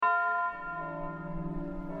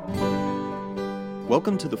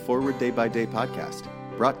Welcome to the Forward Day by Day podcast,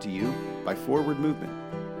 brought to you by Forward Movement.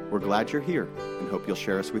 We're glad you're here and hope you'll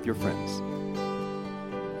share us with your friends.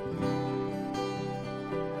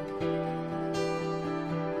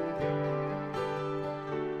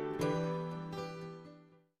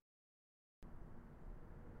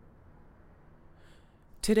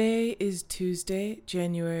 Today is Tuesday,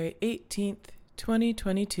 January 18th,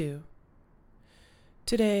 2022.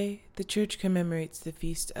 Today, the Church commemorates the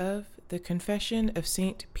feast of the Confession of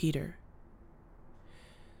St. Peter.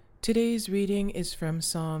 Today's reading is from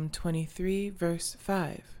Psalm 23, verse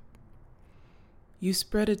 5. You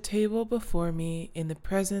spread a table before me in the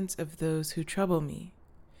presence of those who trouble me.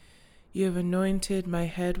 You have anointed my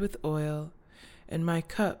head with oil, and my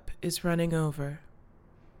cup is running over.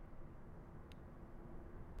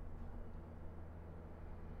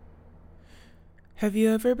 Have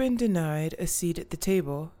you ever been denied a seat at the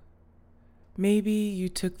table? Maybe you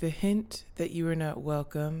took the hint that you were not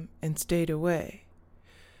welcome and stayed away.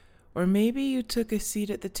 Or maybe you took a seat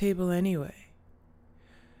at the table anyway.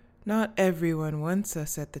 Not everyone wants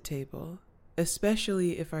us at the table,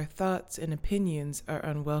 especially if our thoughts and opinions are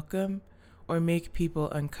unwelcome or make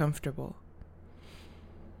people uncomfortable.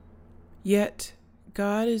 Yet,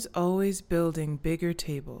 God is always building bigger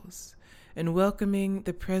tables and welcoming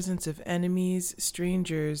the presence of enemies,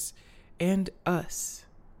 strangers, and us.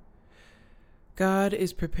 God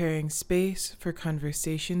is preparing space for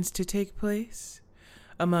conversations to take place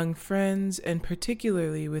among friends and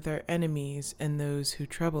particularly with our enemies and those who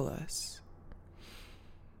trouble us.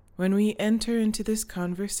 When we enter into this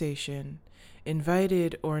conversation,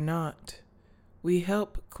 invited or not, we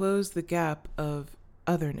help close the gap of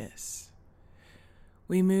otherness.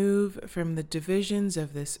 We move from the divisions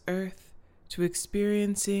of this earth to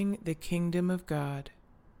experiencing the kingdom of God.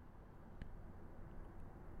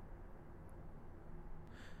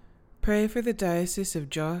 Pray for the Diocese of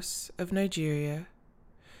Jos of Nigeria.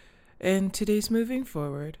 And today's moving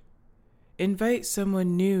forward, invite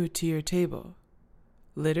someone new to your table,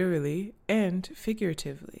 literally and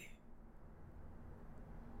figuratively.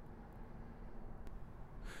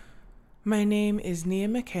 My name is Nia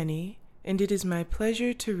McKenney, and it is my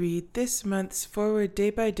pleasure to read this month's Forward Day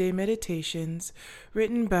by Day meditations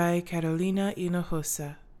written by Carolina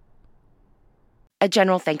Hinojosa. A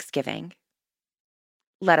general thanksgiving.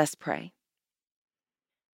 Let us pray.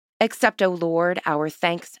 Accept, O Lord, our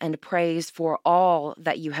thanks and praise for all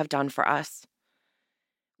that you have done for us.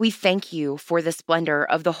 We thank you for the splendor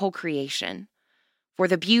of the whole creation, for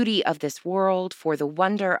the beauty of this world, for the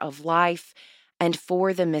wonder of life, and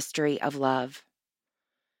for the mystery of love.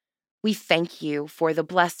 We thank you for the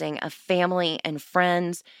blessing of family and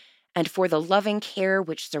friends, and for the loving care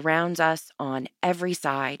which surrounds us on every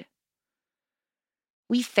side.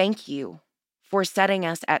 We thank you for setting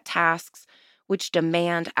us at tasks which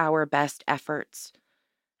demand our best efforts,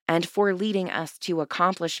 and for leading us to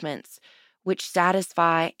accomplishments which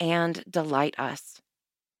satisfy and delight us.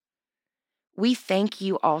 We thank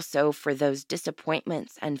you also for those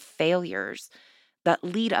disappointments and failures that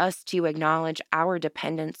lead us to acknowledge our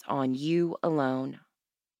dependence on you alone.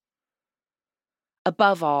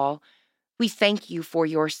 Above all, we thank you for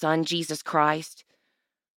your Son, Jesus Christ,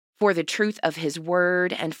 for the truth of his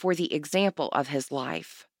word and for the example of his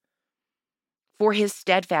life, for his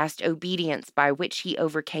steadfast obedience by which he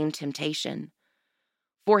overcame temptation,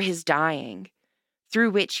 for his dying,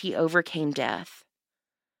 through which he overcame death,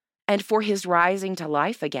 and for his rising to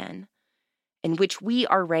life again, in which we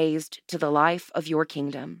are raised to the life of your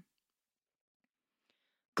kingdom.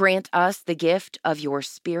 Grant us the gift of your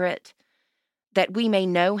Spirit, that we may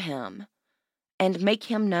know him and make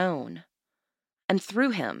him known, and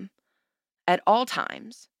through him, at all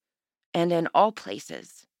times and in all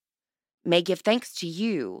places, may give thanks to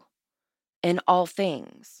you in all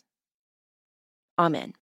things.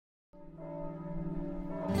 Amen.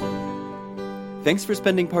 Thanks for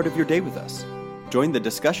spending part of your day with us. Join the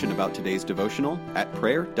discussion about today's devotional at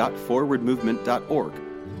prayer.forwardmovement.org,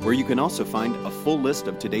 where you can also find a full list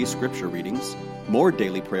of today's scripture readings, more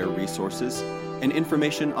daily prayer resources, and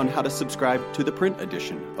information on how to subscribe to the print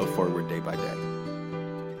edition of Forward Day by Day.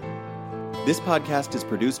 This podcast is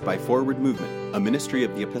produced by Forward Movement, a ministry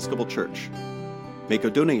of the Episcopal Church. Make a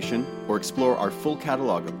donation or explore our full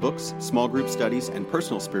catalog of books, small group studies, and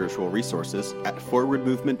personal spiritual resources at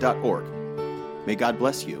forwardmovement.org. May God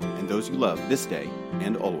bless you and those you love this day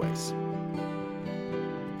and always.